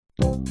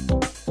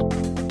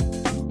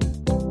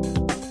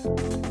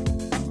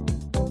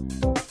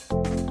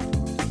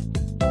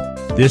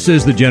This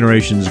is the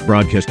Generations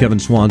broadcast. Kevin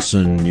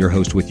Swanson, your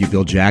host with you.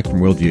 Bill Jack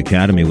from Worldview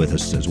Academy with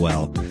us as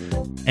well.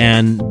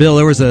 And Bill,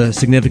 there was a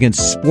significant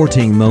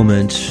sporting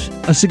moment,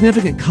 a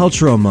significant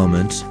cultural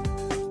moment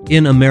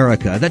in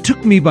America that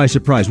took me by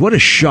surprise. What a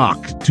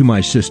shock to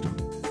my system.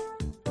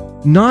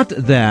 Not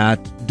that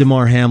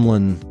Damar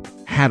Hamlin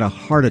had a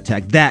heart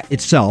attack. That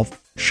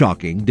itself,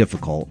 shocking,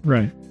 difficult.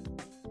 Right.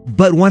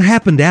 But what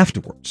happened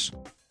afterwards?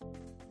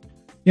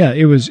 Yeah,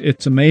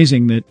 it's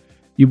amazing that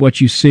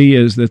what you see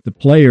is that the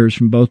players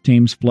from both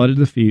teams flooded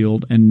the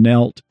field and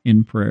knelt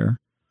in prayer.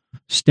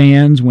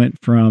 Stands went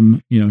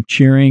from,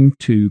 cheering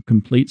to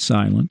complete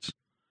silence.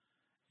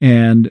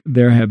 And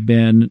there have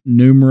been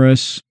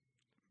numerous,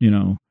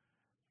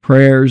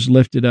 prayers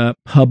lifted up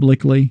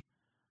publicly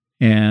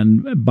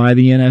and by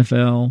the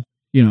NFL.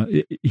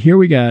 Here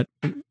we got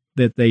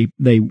that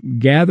they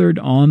gathered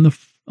on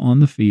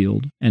the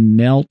field and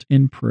knelt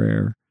in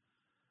prayer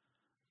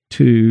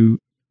to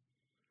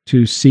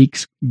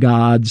seek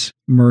God's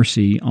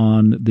mercy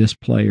on this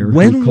player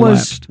who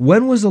collapsed.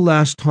 When was the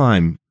last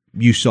time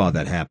you saw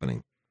that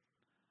happening?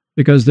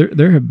 Because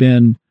there have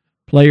been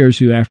players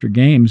who, after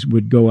games,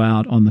 would go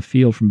out on the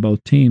field from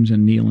both teams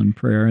and kneel in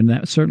prayer, and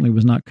that certainly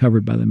was not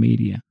covered by the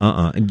media.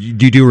 And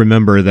do you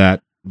remember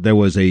that there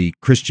was a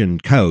Christian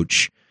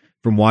coach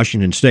from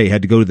Washington State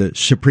had to go to the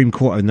Supreme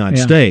Court of the United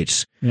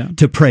States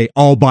to pray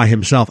all by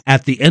himself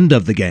at the end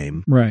of the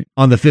game, right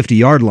on the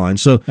 50-yard line.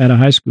 So at a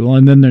high school,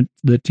 and then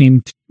the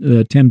Tim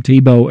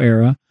Tebow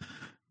era,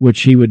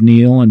 which he would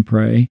kneel and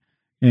pray,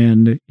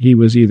 and he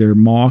was either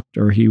mocked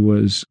or he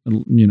was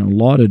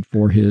lauded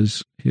for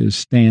his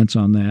stance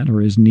on that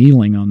or his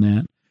kneeling on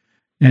that,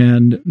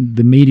 and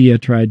the media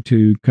tried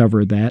to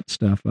cover that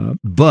stuff up.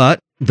 But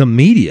the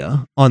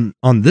media on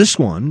this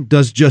one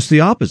does just the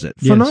opposite.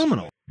 Yes.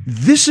 Phenomenal.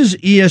 This is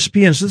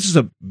ESPN, so this is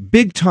a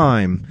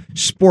big-time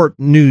sport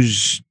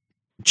news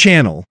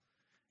channel.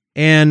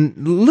 And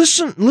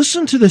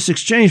listen to this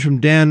exchange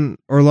from Dan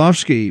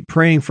Orlovsky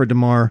praying for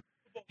Damar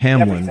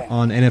Hamlin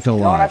on NFL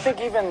Live. And I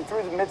think even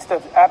through the midst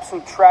of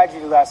absolute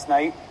tragedy last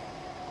night,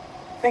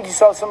 I think you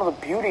saw some of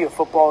the beauty of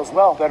football as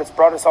well, that it's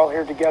brought us all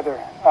here together.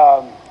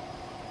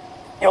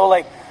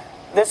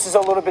 This is a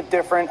little bit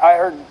different.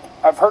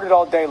 I've heard it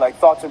all day, like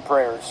thoughts and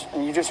prayers.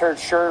 And you just heard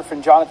Scherf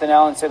and Jonathan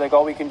Allen say,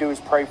 all we can do is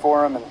pray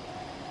for him. And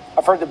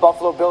I've heard the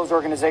Buffalo Bills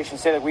organization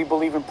say that we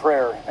believe in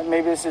prayer. And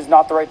maybe this is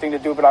not the right thing to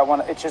do, but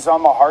it's just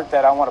on my heart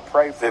that I want to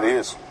pray for it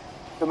is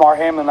Damar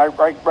Hamlin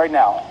right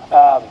now.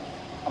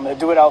 I'm going to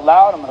do it out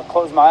loud. I'm going to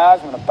close my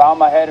eyes. I'm going to bow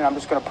my head, and I'm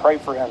just going to pray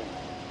for him.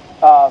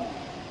 God,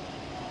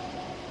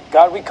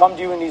 we come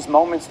to you in these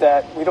moments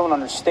that we don't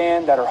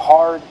understand, that are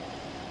hard,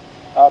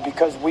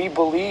 because we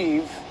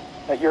believe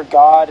that you're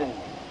God, and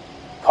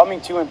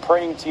coming to you and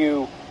praying to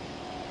you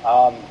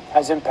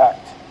has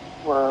impact.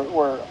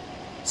 We're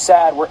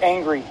sad, we're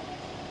angry,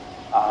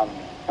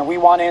 and we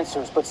want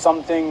answers, but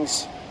some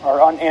things are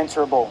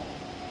unanswerable.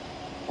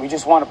 We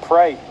just want to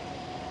pray,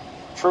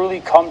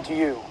 truly come to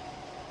you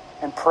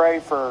and pray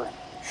for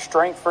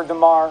strength for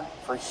Damar,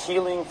 for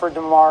healing for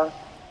Damar,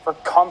 for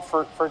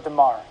comfort for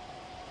Damar,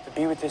 to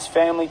be with his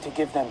family, to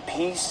give them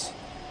peace.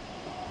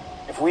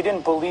 If we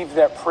didn't believe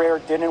that prayer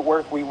didn't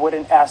work, we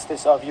wouldn't ask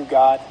this of you,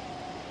 God.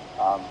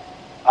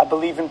 I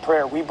believe in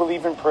prayer. We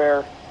believe in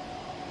prayer.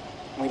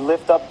 We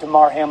lift up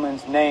Damar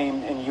Hamlin's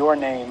name in your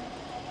name.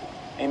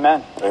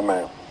 Amen.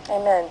 Amen.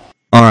 Amen.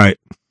 All right.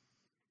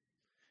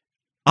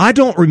 I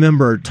don't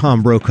remember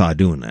Tom Brokaw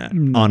doing that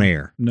on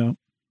air. No.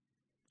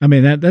 I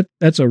mean,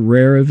 that's a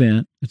rare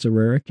event. It's a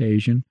rare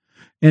occasion.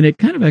 And it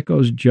kind of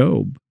echoes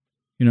Job.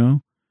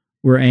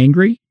 We're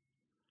angry,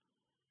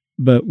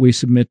 but we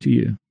submit to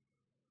you.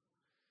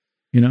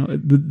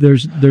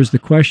 There's the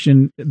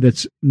question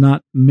that's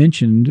not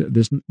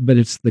mentioned, but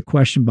it's the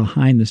question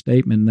behind the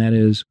statement, and that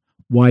is,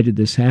 why did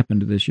this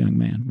happen to this young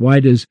man? Why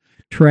does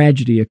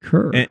tragedy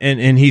occur?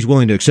 And he's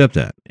willing to accept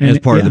that as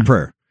part of the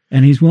prayer.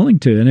 And he's willing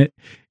to, and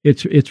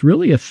it's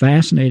really a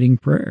fascinating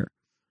prayer.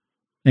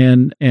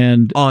 And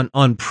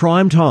on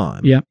prime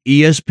time, yep.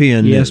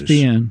 ESPN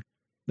News.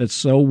 That's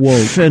so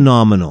woke.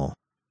 Phenomenal.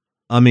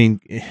 I mean,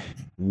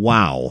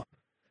 wow.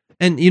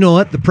 And you know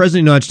what? The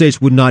President of the United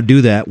States would not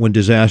do that when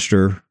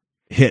disaster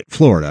hit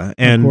Florida.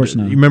 And of course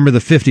not. You remember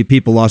the 50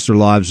 people lost their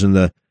lives in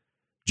the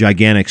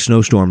gigantic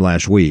snowstorm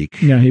last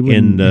week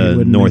in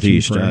the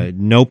Northeast.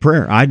 No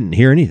prayer. I didn't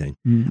hear anything.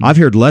 Mm-hmm. I've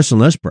heard less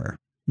and less prayer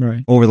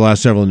over the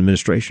last several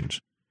administrations.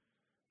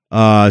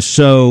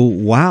 So,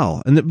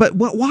 wow. But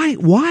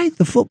why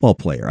the football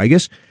player? I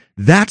guess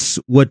that's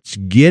what's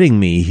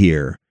getting me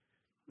here.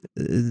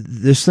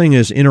 This thing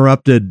has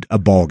interrupted a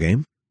ball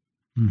game.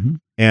 Mm-hmm.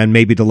 And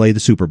maybe delay the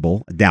Super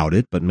Bowl. I doubt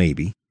it, but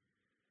maybe.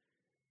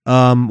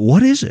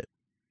 What is it?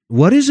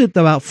 What is it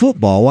about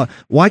football?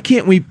 Why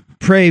can't we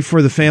pray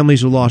for the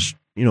families who lost,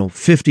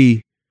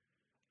 50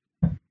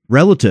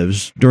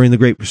 relatives during the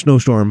great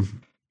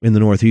snowstorm in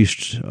the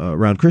Northeast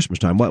around Christmas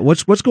time?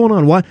 What's going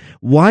on?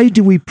 Why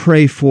do we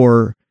pray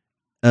for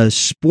a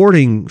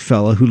sporting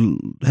fella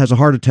who has a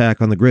heart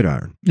attack on the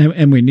gridiron.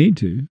 And we need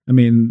to. I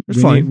mean,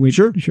 it's fine.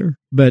 Sure.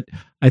 But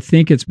I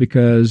think it's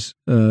because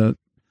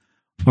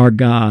our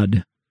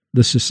God,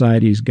 the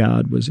society's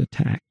God, was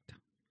attacked.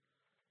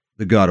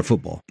 The God of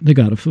football. The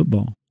God of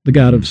football. The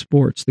God of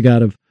sports. The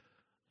God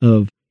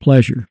of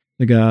pleasure.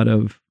 The God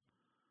of,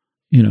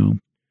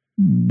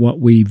 what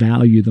we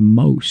value the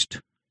most.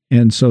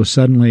 And so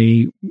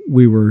suddenly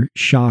we were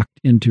shocked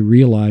into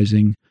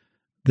realizing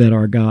that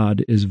our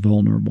God is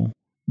vulnerable,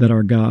 that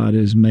our God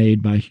is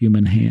made by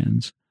human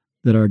hands,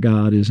 that our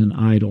God is an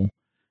idol.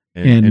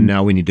 And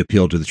now we need to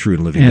appeal to the true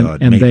and living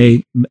God. And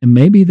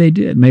maybe they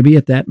did. Maybe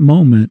at that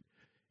moment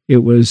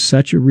it was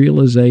such a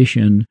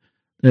realization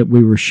that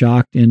we were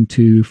shocked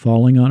into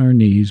falling on our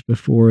knees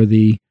before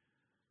the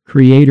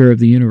creator of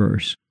the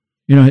universe.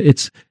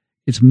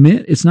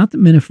 It's not that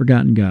men have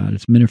forgotten God,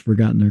 it's men have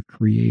forgotten their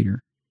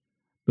creator.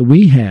 But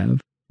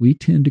we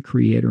tend to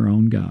create our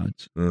own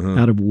gods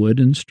out of wood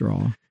and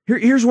straw.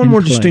 Here's one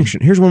more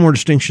distinction. Here's one more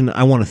distinction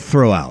I want to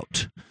throw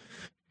out.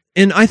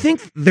 And I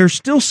think there's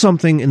still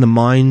something in the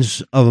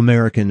minds of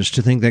Americans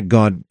to think that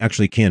God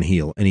actually can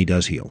heal, and he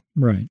does heal.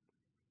 Right.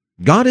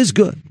 God is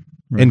good,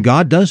 and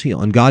God does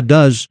heal, and God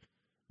does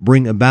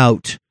bring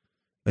about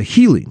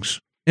healings,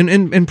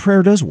 and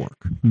prayer does work.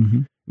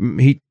 Mm-hmm.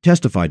 He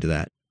testified to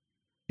that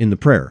in the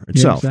prayer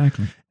itself. Yeah,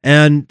 exactly.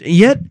 And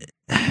yet,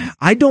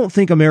 I don't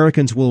think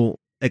Americans will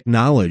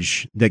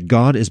acknowledge that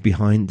God is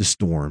behind the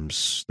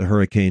storms, the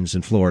hurricanes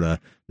in Florida,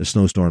 the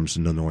snowstorms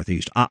in the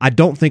Northeast. I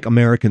don't think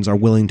Americans are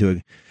willing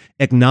to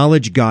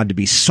acknowledge God to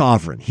be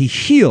sovereign. He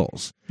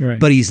heals,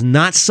 but he's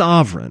not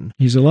sovereign.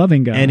 He's a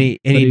loving God, and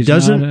he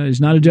doesn't. He's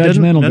not a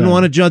judgmental. Doesn't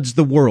want to judge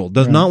the world.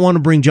 Does not want to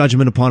bring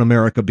judgment upon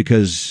America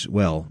because,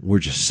 well, we're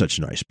just such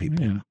nice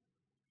people. Yeah,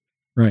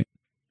 right.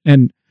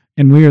 And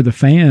we are the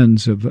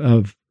fans of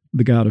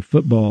the God of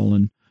football,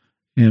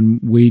 and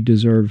we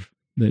deserve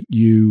that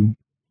you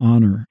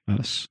honor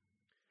us.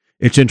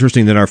 It's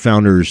interesting that our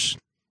founders,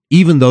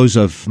 even those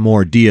of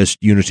more deist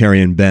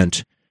Unitarian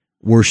bent,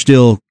 were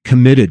still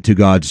committed to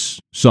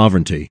God's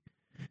sovereignty.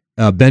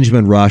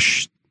 Benjamin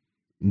Rush,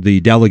 the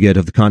delegate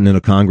of the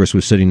Continental Congress,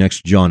 was sitting next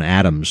to John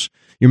Adams.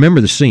 You remember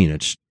the scene.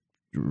 It's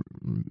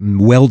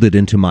welded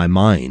into my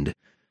mind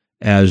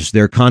as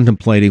they're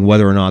contemplating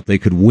whether or not they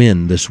could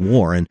win this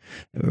war. And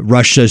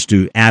Rush says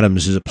to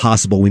Adams, is it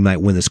possible we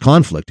might win this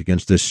conflict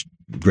against this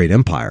great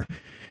empire?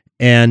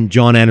 And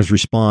John Adams'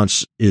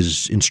 response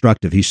is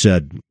instructive. He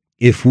said,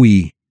 if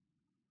we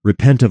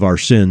repent of our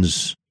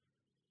sins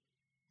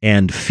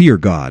and fear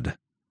God.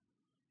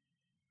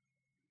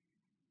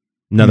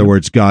 In other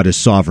words, God is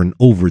sovereign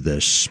over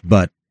this,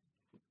 but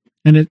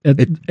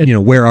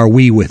where are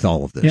we with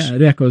all of this? Yeah,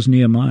 it echoes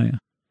Nehemiah.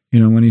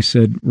 When he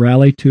said,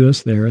 rally to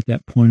us there at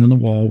that point on the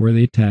wall where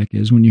the attack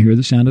is, when you hear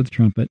the sound of the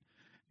trumpet.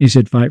 He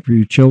said, fight for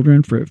your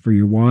children, for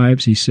your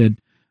wives. He said,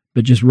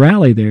 but just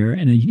rally there.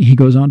 And he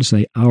goes on to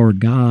say, our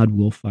God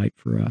will fight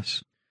for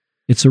us.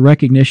 It's a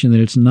recognition that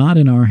it's not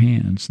in our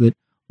hands, that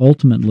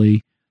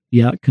ultimately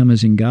the outcome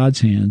is in God's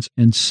hands.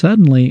 And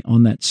suddenly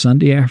on that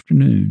Sunday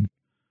afternoon,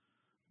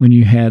 when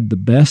you had the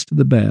best of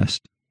the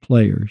best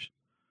players,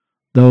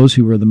 those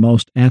who were the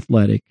most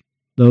athletic,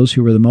 those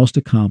who were the most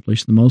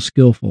accomplished, the most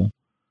skillful,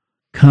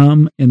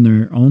 come in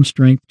their own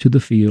strength to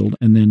the field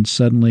and then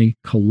suddenly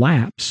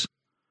collapse,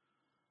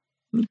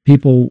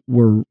 people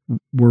were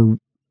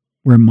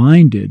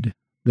reminded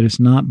that it's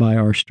not by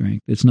our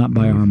strength, it's not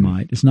by our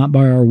might, it's not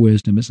by our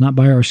wisdom, it's not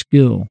by our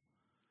skill,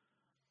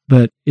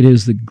 but it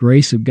is the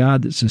grace of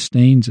God that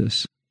sustains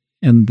us.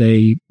 And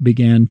they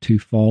began to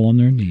fall on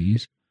their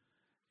knees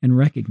and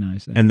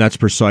recognize that. And that's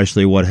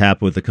precisely what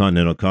happened with the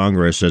Continental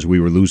Congress as we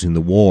were losing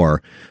the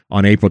war.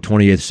 On April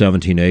 28th,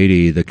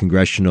 1780, the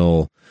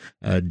congressional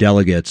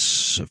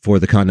delegates for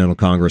the Continental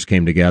Congress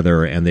came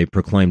together and they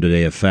proclaimed a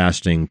day of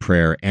fasting,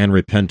 prayer, and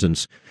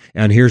repentance.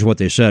 And here's what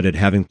they said: it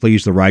having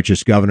pleased the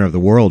righteous governor of the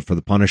world for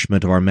the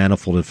punishment of our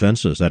manifold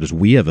offenses, that is,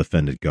 we have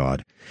offended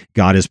God.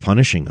 God is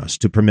punishing us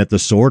to permit the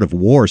sword of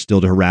war still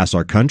to harass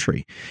our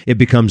country. It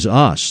becomes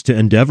us to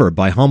endeavor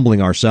by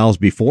humbling ourselves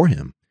before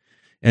him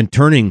and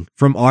turning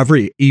from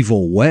every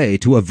evil way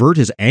to avert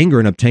his anger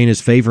and obtain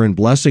his favor and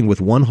blessing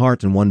with one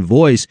heart and one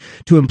voice,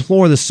 to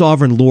implore the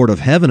sovereign Lord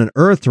of heaven and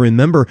earth to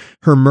remember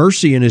her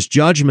mercy and his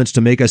judgments,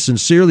 to make us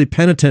sincerely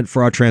penitent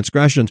for our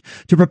transgressions,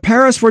 to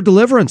prepare us for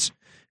deliverance,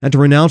 and to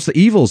renounce the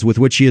evils with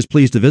which he is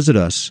pleased to visit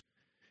us.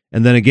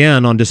 And then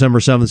again, on December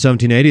 7th,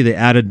 1780, they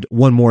added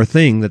one more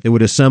thing, that they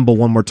would assemble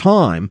one more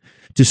time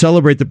to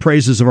celebrate the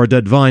praises of our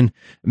divine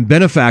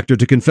benefactor,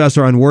 to confess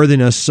our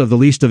unworthiness of the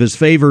least of his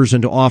favors,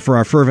 and to offer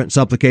our fervent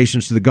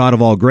supplications to the God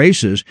of all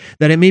graces,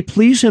 that it may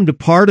please him to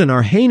pardon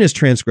our heinous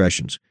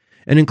transgressions,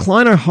 and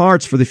incline our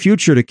hearts for the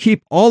future to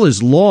keep all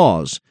his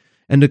laws,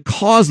 and to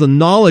cause the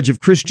knowledge of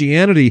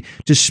Christianity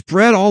to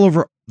spread all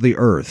over the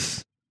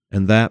earth.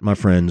 And that, my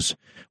friends,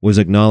 was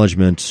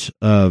acknowledgement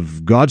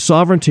of God's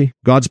sovereignty,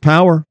 God's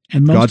power,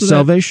 and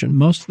salvation.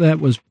 Most of that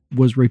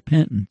was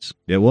repentance.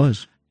 It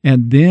was.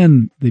 And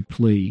then the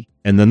plea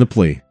And then the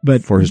plea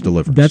for his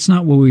deliverance. That's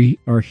not what we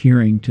are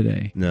hearing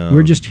today. No.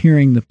 We're just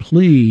hearing the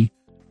plea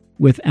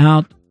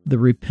without the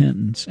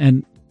repentance.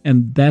 And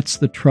that's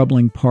the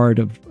troubling part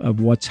of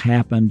what's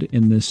happened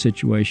in this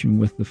situation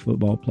with the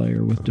football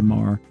player, with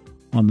Damar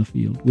on the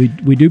field.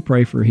 We do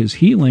pray for his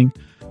healing,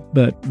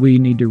 but we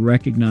need to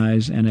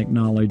recognize and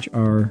acknowledge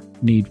our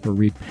need for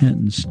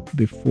repentance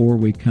before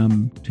we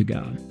come to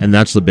God. And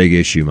that's the big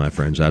issue, my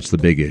friends. That's the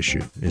big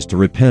issue, is to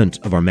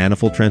repent of our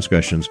manifold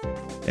transgressions,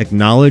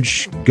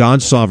 acknowledge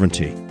God's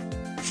sovereignty,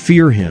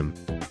 fear Him,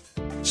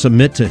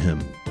 submit to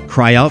Him,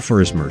 cry out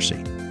for His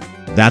mercy.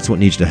 That's what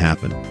needs to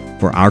happen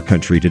for our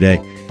country today.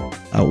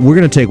 We're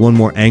going to take one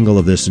more angle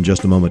of this in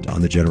just a moment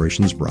on the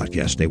Generations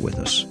broadcast. Stay with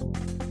us.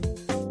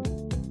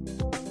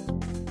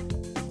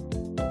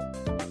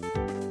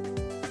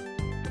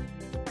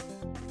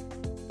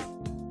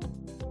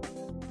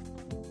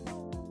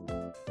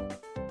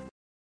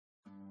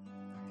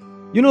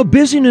 You know,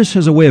 busyness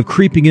has a way of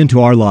creeping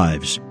into our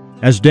lives.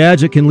 As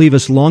dads, it can leave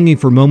us longing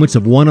for moments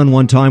of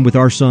one-on-one time with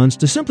our sons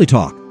to simply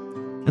talk.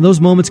 And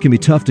those moments can be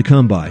tough to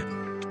come by.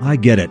 I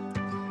get it.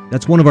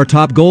 That's one of our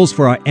top goals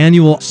for our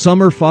annual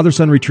summer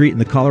father-son retreat in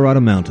the Colorado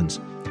mountains,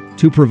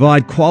 to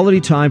provide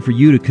quality time for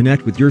you to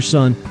connect with your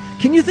son.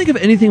 Can you think of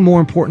anything more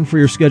important for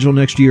your schedule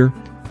next year?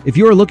 If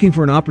you are looking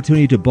for an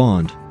opportunity to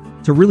bond,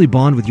 to really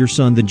bond with your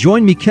son, then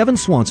join me, Kevin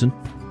Swanson,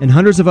 and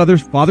hundreds of other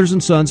fathers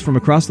and sons from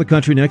across the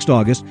country next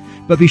August.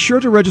 But be sure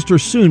to register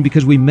soon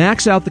because we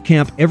max out the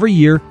camp every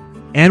year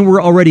and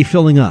we're already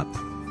filling up.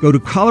 Go to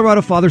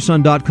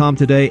coloradofatherson.com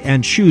today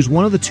and choose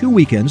one of the 2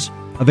 weekends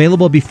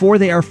available before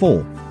they are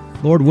full.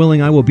 Lord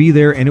willing, I will be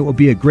there, and it will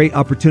be a great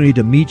opportunity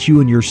to meet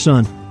you and your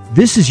son.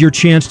 This is your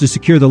chance to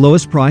secure the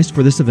lowest price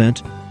for this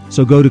event.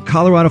 So go to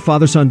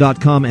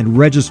coloradofatherson.com and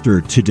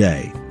register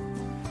today.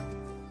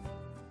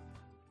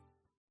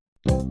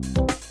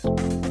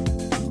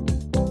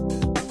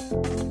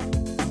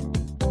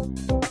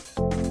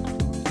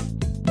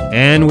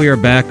 And we are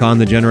back on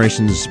the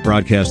Generations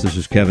broadcast. This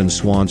is Kevin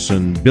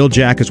Swanson, Bill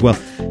Jack as well.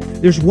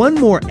 There's one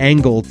more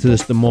angle to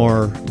this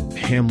Damar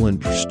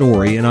Hamlin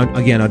story, and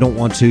I don't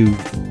want to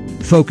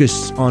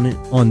focus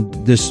on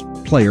this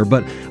player,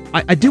 but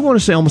I do want to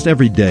say almost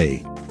every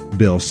day,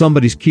 Bill,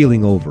 somebody's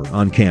keeling over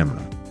on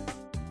camera.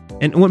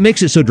 And what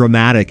makes it so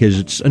dramatic is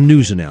it's a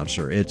news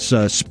announcer, it's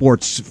a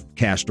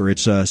sportscaster,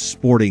 it's a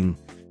sporting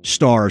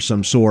star of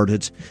some sort,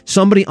 it's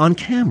somebody on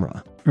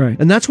camera. Right.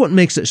 And that's what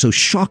makes it so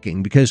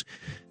shocking because,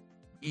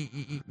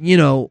 you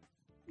know,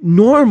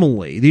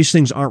 normally these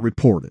things aren't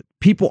reported.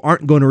 People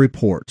aren't going to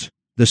report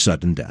the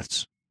sudden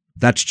deaths.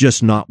 That's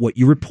just not what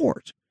you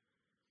report,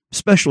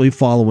 especially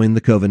following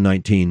the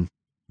COVID-19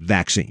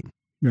 vaccine.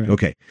 Right.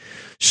 Okay.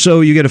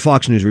 So you get a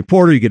Fox News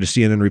reporter, you get a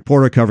CNN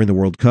reporter covering the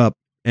World Cup,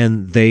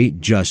 and they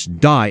just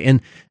die.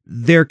 And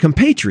their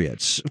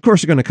compatriots, of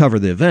course, are going to cover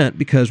the event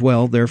because,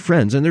 well, they're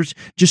friends. And there's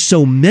just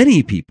so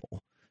many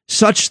people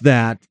such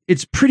that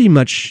it's pretty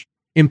much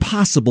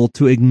impossible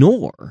to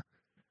ignore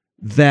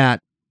that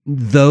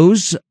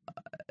those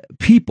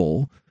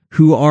people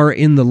who are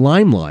in the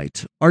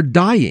limelight are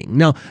dying.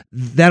 Now,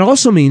 that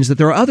also means that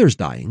there are others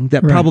dying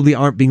that probably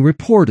aren't being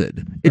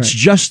reported. It's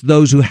just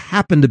those who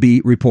happen to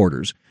be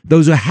reporters,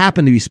 those who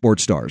happen to be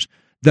sports stars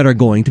that are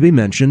going to be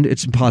mentioned.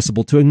 It's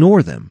impossible to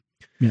ignore them.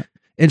 Yeah.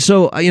 And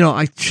so,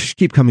 I just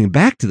keep coming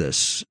back to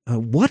this.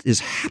 What is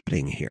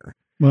happening here?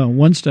 Well,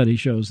 one study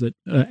shows that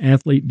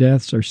athlete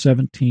deaths are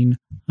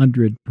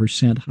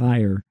 1,700%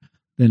 higher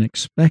than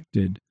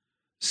expected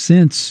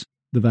since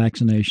the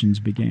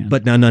vaccinations began.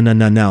 But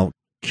now,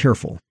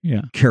 careful.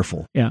 Yeah.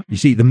 Careful. Yeah. You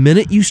see, the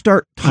minute you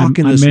start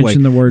talking this way, I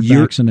mentioned the word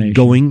you're vaccination.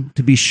 going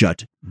to be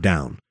shut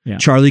down. Yeah.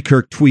 Charlie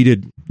Kirk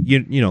tweeted,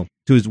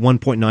 to his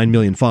 1.9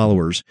 million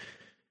followers,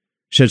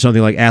 said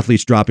something like,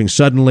 athletes dropping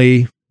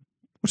suddenly.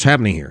 What's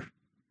happening here?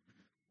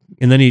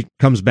 And then he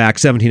comes back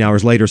 17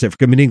 hours later, said, for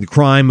committing the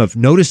crime of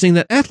noticing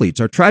that athletes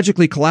are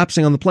tragically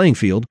collapsing on the playing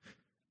field,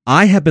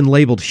 I have been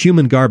labeled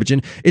human garbage.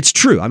 And it's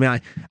true. I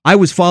mean, I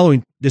was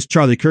following this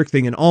Charlie Kirk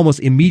thing, and almost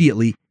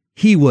immediately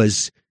he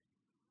was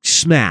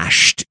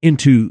smashed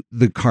into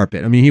the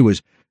carpet. I mean, he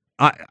was,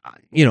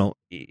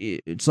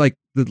 it's like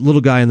the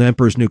little guy in the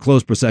Emperor's New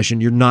Clothes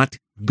procession. You're not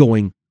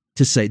going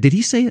to say, did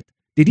he say it?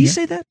 Did he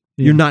say that?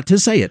 Yeah. You're not to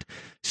say it.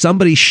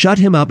 Somebody shut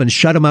him up and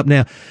shut him up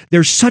now.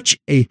 There's such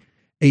a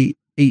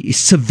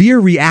severe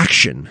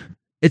reaction.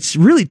 It's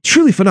really,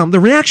 truly phenomenal.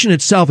 The reaction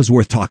itself is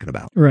worth talking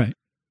about. Right.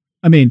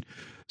 I mean,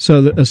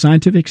 so a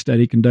scientific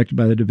study conducted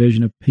by the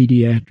Division of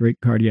Pediatric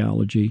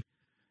Cardiology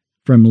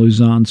from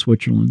Lausanne,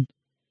 Switzerland,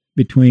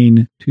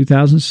 between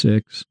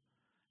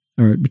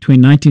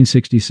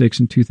 1966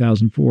 and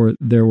 2004,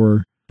 there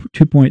were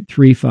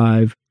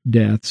 2.35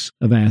 deaths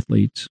of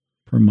athletes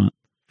per month.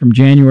 From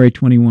January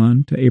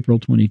 21 to April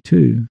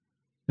 22,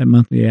 that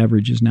monthly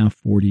average is now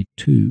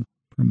 42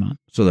 per month.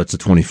 So that's a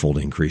 20-fold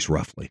increase,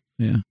 roughly.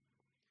 Yeah.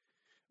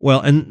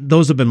 Well, and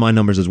those have been my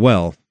numbers as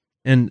well.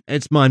 And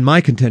it's my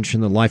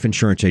contention that life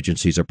insurance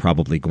agencies are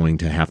probably going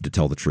to have to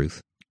tell the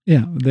truth.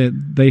 Yeah,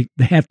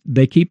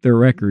 they keep their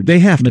records. They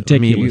have to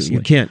meticulously.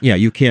 I mean,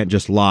 you can't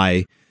just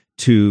lie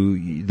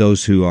to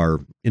those who are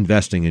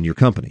investing in your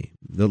company.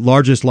 The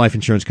largest life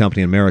insurance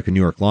company in America, New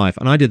York Life,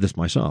 and I did this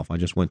myself. I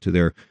just went to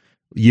their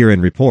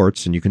year-end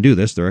reports, and you can do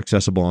this. They're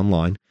accessible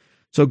online.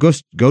 So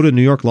go to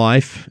New York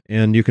Life,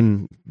 and you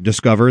can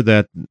discover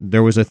that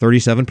there was a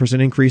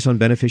 37% increase on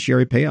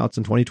beneficiary payouts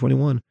in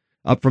 2021,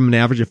 up from an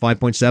average of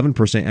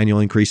 5.7% annual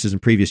increases in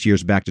previous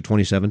years back to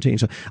 2017.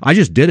 So I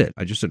just did it.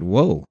 I just said,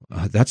 whoa,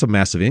 that's a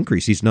massive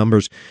increase. These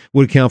numbers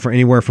would account for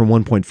anywhere from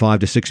 1.5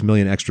 to 6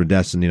 million extra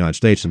deaths in the United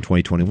States in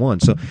 2021.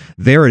 So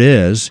there it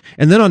is.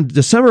 And then on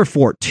December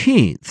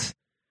 14th,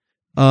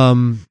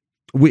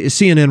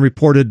 CNN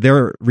reported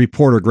their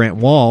reporter Grant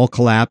Wall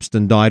collapsed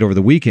and died over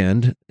the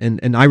weekend,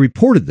 and I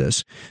reported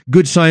this.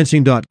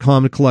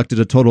 GoodSciencing.com collected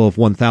a total of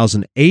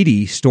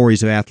 1,080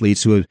 stories of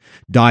athletes who have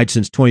died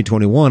since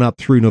 2021 up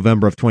through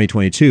November of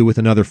 2022, with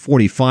another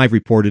 45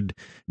 reported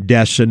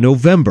deaths in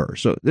November.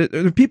 So there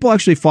are people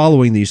actually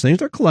following these things.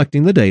 They're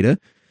collecting the data,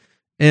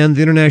 and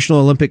the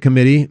International Olympic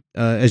Committee,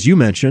 as you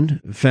mentioned,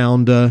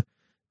 found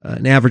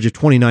an average of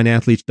 29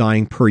 athletes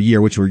dying per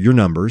year, which were your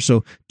numbers.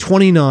 So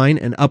 29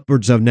 and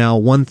upwards of now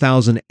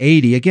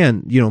 1,080.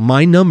 Again,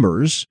 my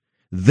numbers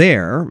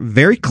there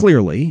very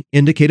clearly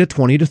indicate a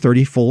 20 to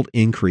 30-fold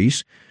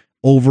increase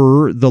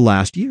over the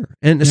last year.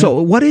 And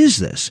so what is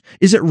this?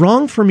 Is it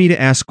wrong for me to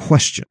ask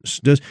questions?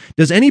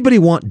 Does anybody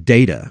want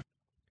data?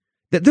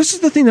 This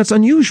is the thing that's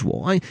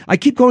unusual. I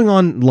keep going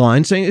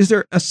online saying, is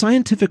there a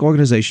scientific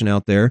organization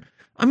out there?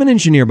 I'm an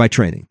engineer by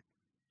training.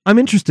 I'm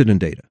interested in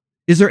data.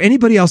 Is there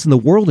anybody else in the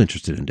world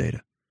interested in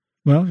data?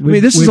 Well,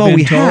 this is all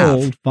we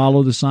have.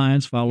 Follow the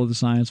science, follow the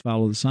science,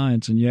 follow the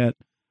science. And yet,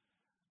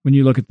 when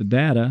you look at the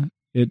data,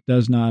 it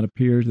does not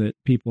appear that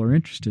people are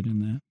interested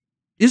in that.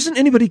 Isn't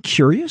anybody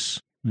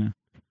curious? Yeah.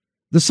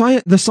 The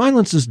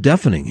silence is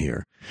deafening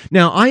here.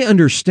 Now, I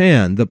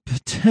understand the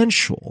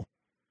potential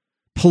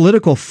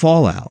political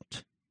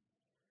fallout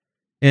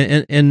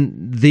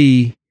and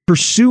the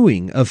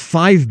pursuing of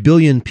 5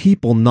 billion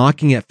people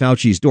knocking at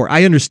Fauci's door.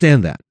 I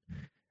understand that.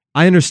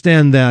 I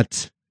understand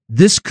that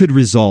this could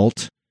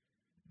result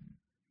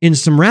in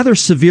some rather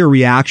severe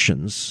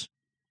reactions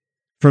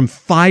from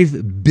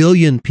 5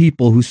 billion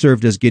people who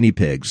served as guinea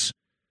pigs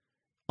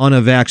on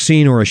a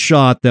vaccine or a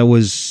shot that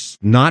was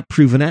not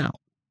proven out.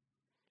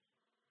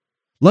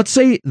 Let's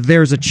say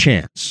there's a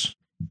chance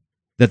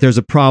that there's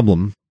a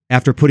problem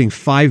after putting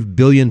 5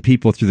 billion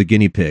people through the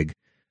guinea pig.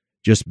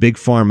 Just Big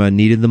Pharma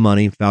needed the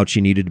money,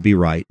 Fauci needed to be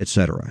right,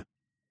 etc.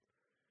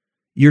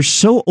 You're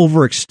so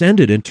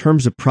overextended in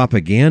terms of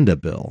propaganda,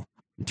 Bill,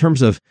 in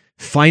terms of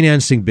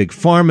financing Big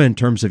Pharma, in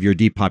terms of your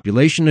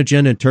depopulation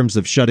agenda, in terms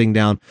of shutting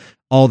down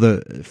all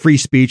the free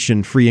speech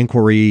and free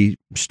inquiry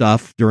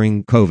stuff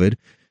during COVID.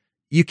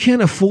 You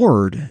can't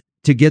afford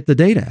to get the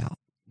data out.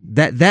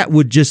 That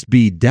would just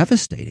be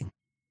devastating.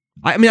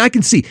 I mean, I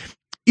can see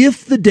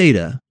if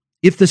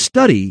the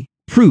study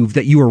proved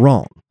that you were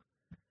wrong,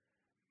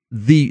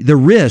 the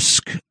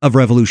risk of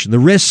revolution, the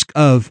risk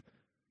of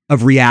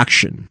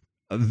reaction,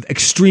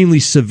 extremely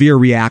severe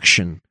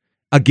reaction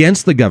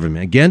against the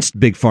government, against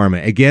Big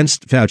Pharma,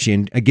 against Fauci,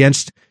 and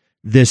against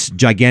this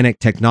gigantic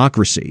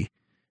technocracy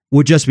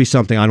would just be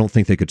something I don't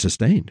think they could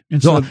sustain.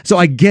 And so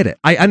I get it.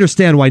 I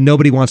understand why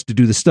nobody wants to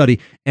do the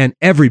study, and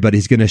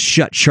everybody's going to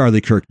shut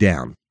Charlie Kirk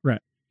down. Right.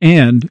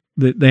 And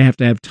they have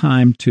to have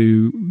time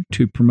to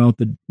promote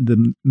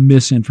the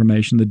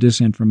misinformation, the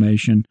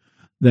disinformation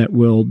that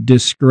will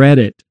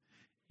discredit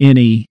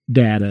any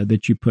data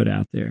that you put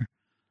out there.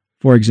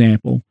 For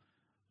example,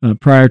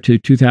 prior to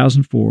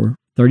 2004,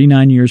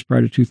 39 years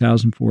prior to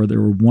 2004, there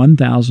were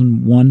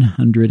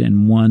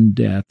 1,101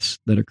 deaths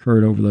that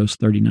occurred over those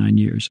 39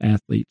 years,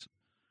 athletes.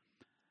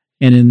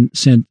 And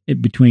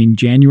between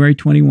January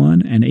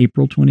 21 and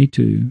April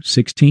 22,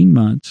 16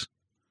 months,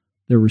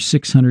 there were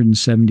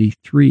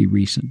 673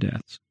 recent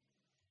deaths.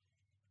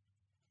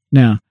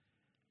 Now,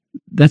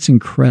 that's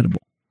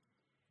incredible.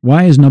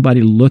 Why is nobody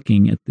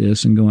looking at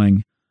this and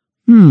going,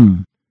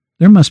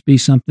 there must be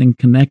something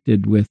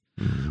connected with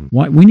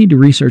why we need to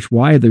research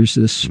why there's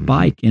this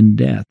spike in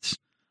deaths,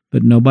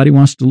 but nobody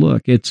wants to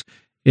look. It's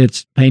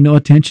pay no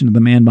attention to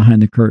the man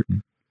behind the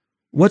curtain.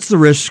 What's the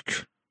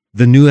risk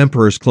the new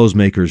emperor's clothes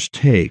makers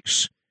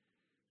takes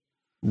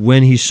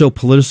when he so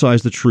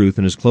politicized the truth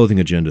in his clothing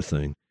agenda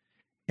thing,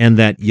 and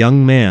that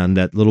young man,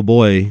 that little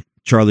boy,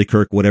 Charlie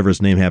Kirk, whatever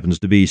his name happens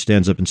to be,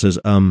 stands up and says,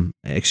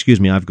 excuse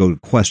me, I've got a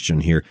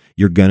question here.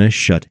 You're going to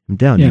shut him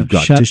down. Yeah, You've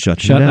got to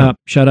shut him down.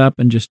 Shut up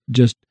and just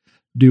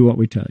do what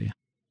we tell you.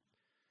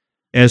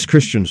 As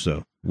Christians,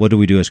 though, what do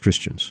we do as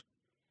Christians?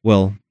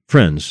 Well,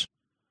 friends,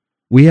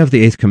 we have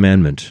the 8th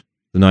commandment,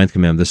 the 9th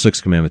commandment, the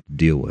 6th commandment to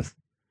deal with.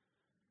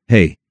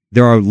 Hey,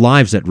 there are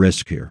lives at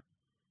risk here,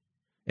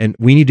 and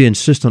we need to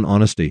insist on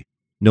honesty,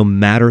 no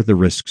matter the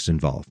risks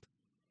involved.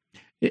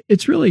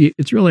 It's really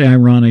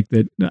ironic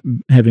that,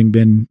 having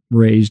been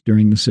raised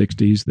during the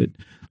 60s, that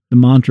the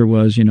mantra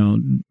was,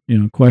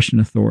 question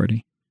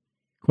authority.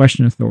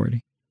 Question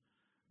authority.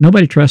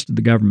 Nobody trusted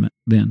the government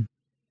then.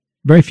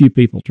 Very few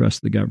people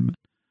trust the government.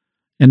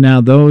 And now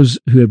those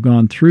who have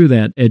gone through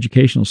that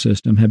educational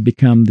system have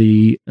become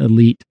the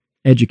elite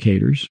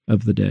educators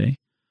of the day.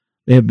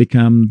 They have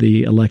become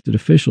the elected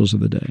officials of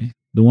the day.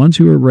 The ones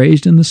who were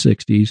raised in the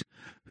 60s,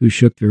 who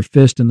shook their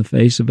fist in the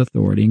face of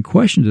authority and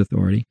questioned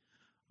authority,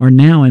 are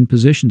now in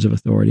positions of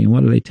authority. And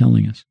what are they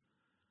telling us?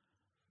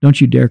 Don't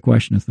you dare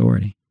question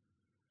authority.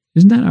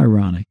 Isn't that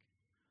ironic?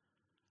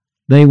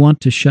 They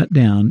want to shut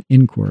down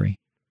inquiry.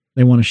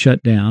 They want to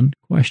shut down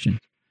question.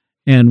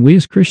 And we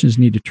as Christians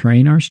need to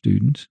train our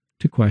students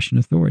to question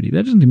authority.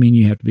 That doesn't mean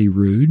you have to be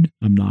rude,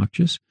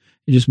 obnoxious.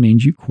 It just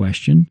means you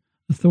question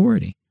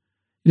authority.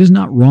 It is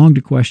not wrong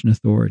to question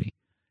authority.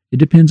 It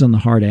depends on the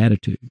heart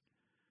attitude.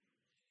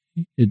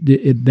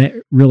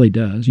 That really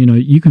does. You know,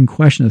 you can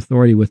question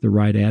authority with the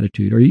right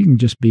attitude, or you can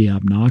just be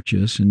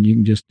obnoxious and you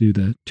can just do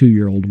the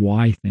 2-year-old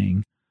why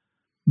thing.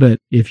 But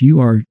if you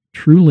are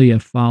truly a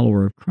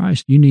follower of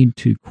Christ, you need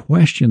to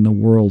question the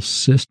world's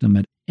system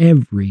at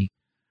every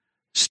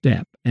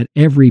step, at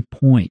every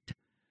point,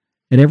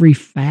 at every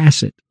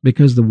facet,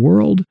 because the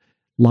world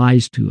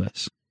lies to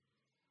us.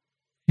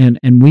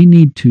 And we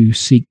need to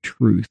seek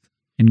truth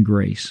and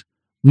grace.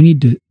 We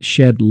need to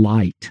shed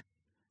light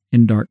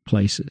in dark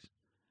places.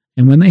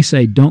 And when they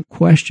say don't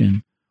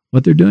question,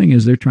 what they're doing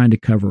is they're trying to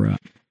cover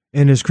up.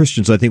 And as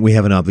Christians, I think we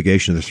have an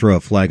obligation to throw a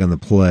flag on the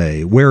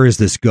play. Where is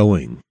this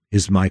going,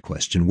 is my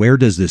question. Where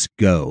does this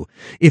go?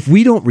 If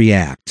we don't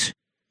react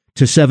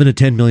to 7 to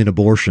 10 million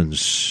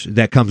abortions,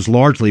 that comes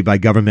largely by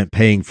government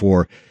paying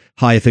for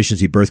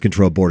high-efficiency birth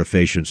control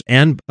abortifacients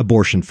and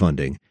abortion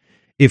funding.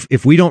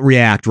 If we don't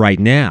react right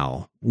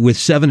now with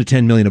 7 to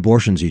 10 million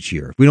abortions each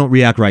year, if we don't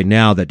react right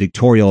now that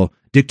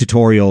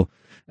dictatorial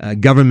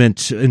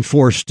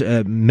government-enforced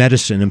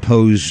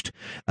medicine-imposed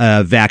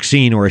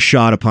vaccine or a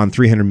shot upon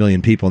 300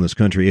 million people in this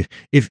country,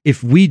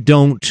 if we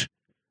don't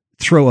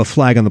throw a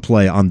flag on the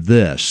play on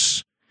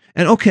this,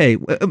 and okay,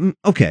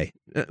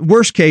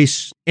 worst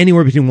case,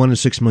 anywhere between 1 and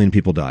 6 million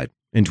people died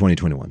in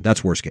 2021.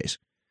 That's worst case.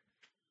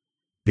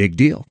 Big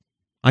deal.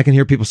 I can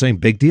hear people saying,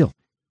 big deal.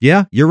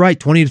 Yeah, you're right.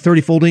 20 to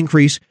 30-fold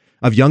increase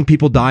of young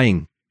people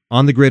dying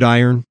on the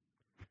gridiron.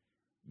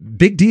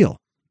 Big deal.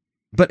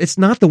 But it's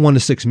not the 1 to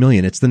 6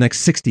 million. It's the next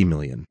 60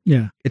 million.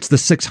 Yeah. It's the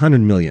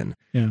 600 million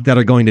that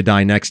are going to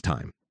die next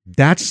time.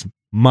 That's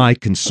my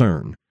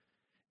concern.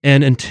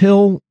 And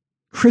until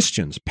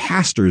Christians,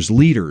 pastors,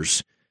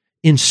 leaders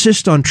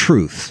insist on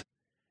truth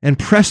and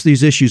press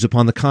these issues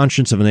upon the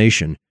conscience of a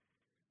nation,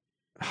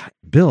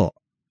 Bill,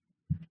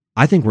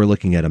 I think we're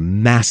looking at a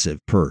massive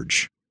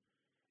purge.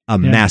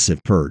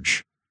 Massive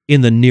purge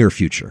in the near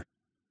future.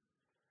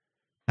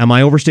 Am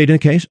I overstating the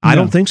case? No, I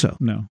don't think so.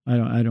 No, I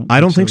don't. I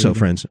don't think so,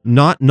 friends.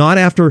 Not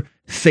after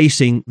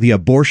facing the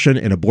abortion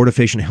and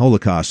abortifacient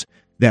holocaust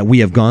that we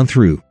have gone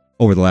through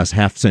over the last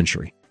half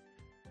century.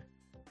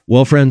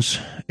 Well, friends,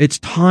 it's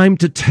time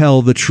to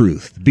tell the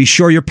truth. Be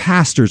sure your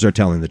pastors are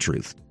telling the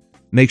truth.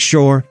 Make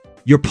sure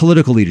your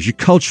political leaders, your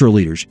cultural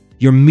leaders,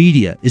 your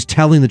media is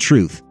telling the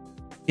truth.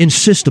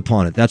 Insist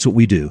upon it. That's what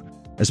we do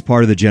as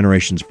part of the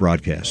Generations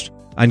broadcast.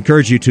 I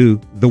encourage you to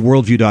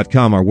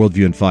theworldview.com, our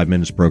Worldview in 5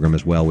 Minutes program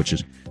as well, which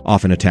is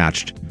often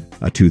attached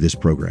to this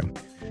program.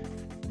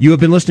 You have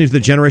been listening to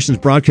the Generations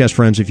broadcast,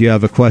 friends. If you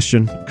have a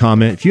question,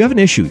 comment, if you have an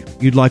issue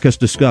you'd like us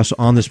to discuss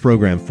on this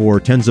program for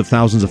tens of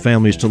thousands of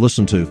families to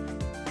listen to,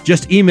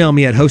 just email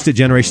me at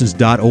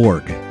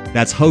host@generations.org.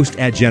 That's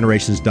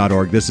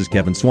host@generations.org. This is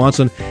Kevin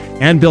Swanson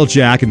and Bill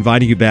Jack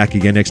inviting you back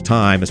again next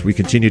time as we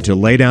continue to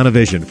lay down a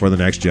vision for the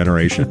next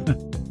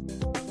generation.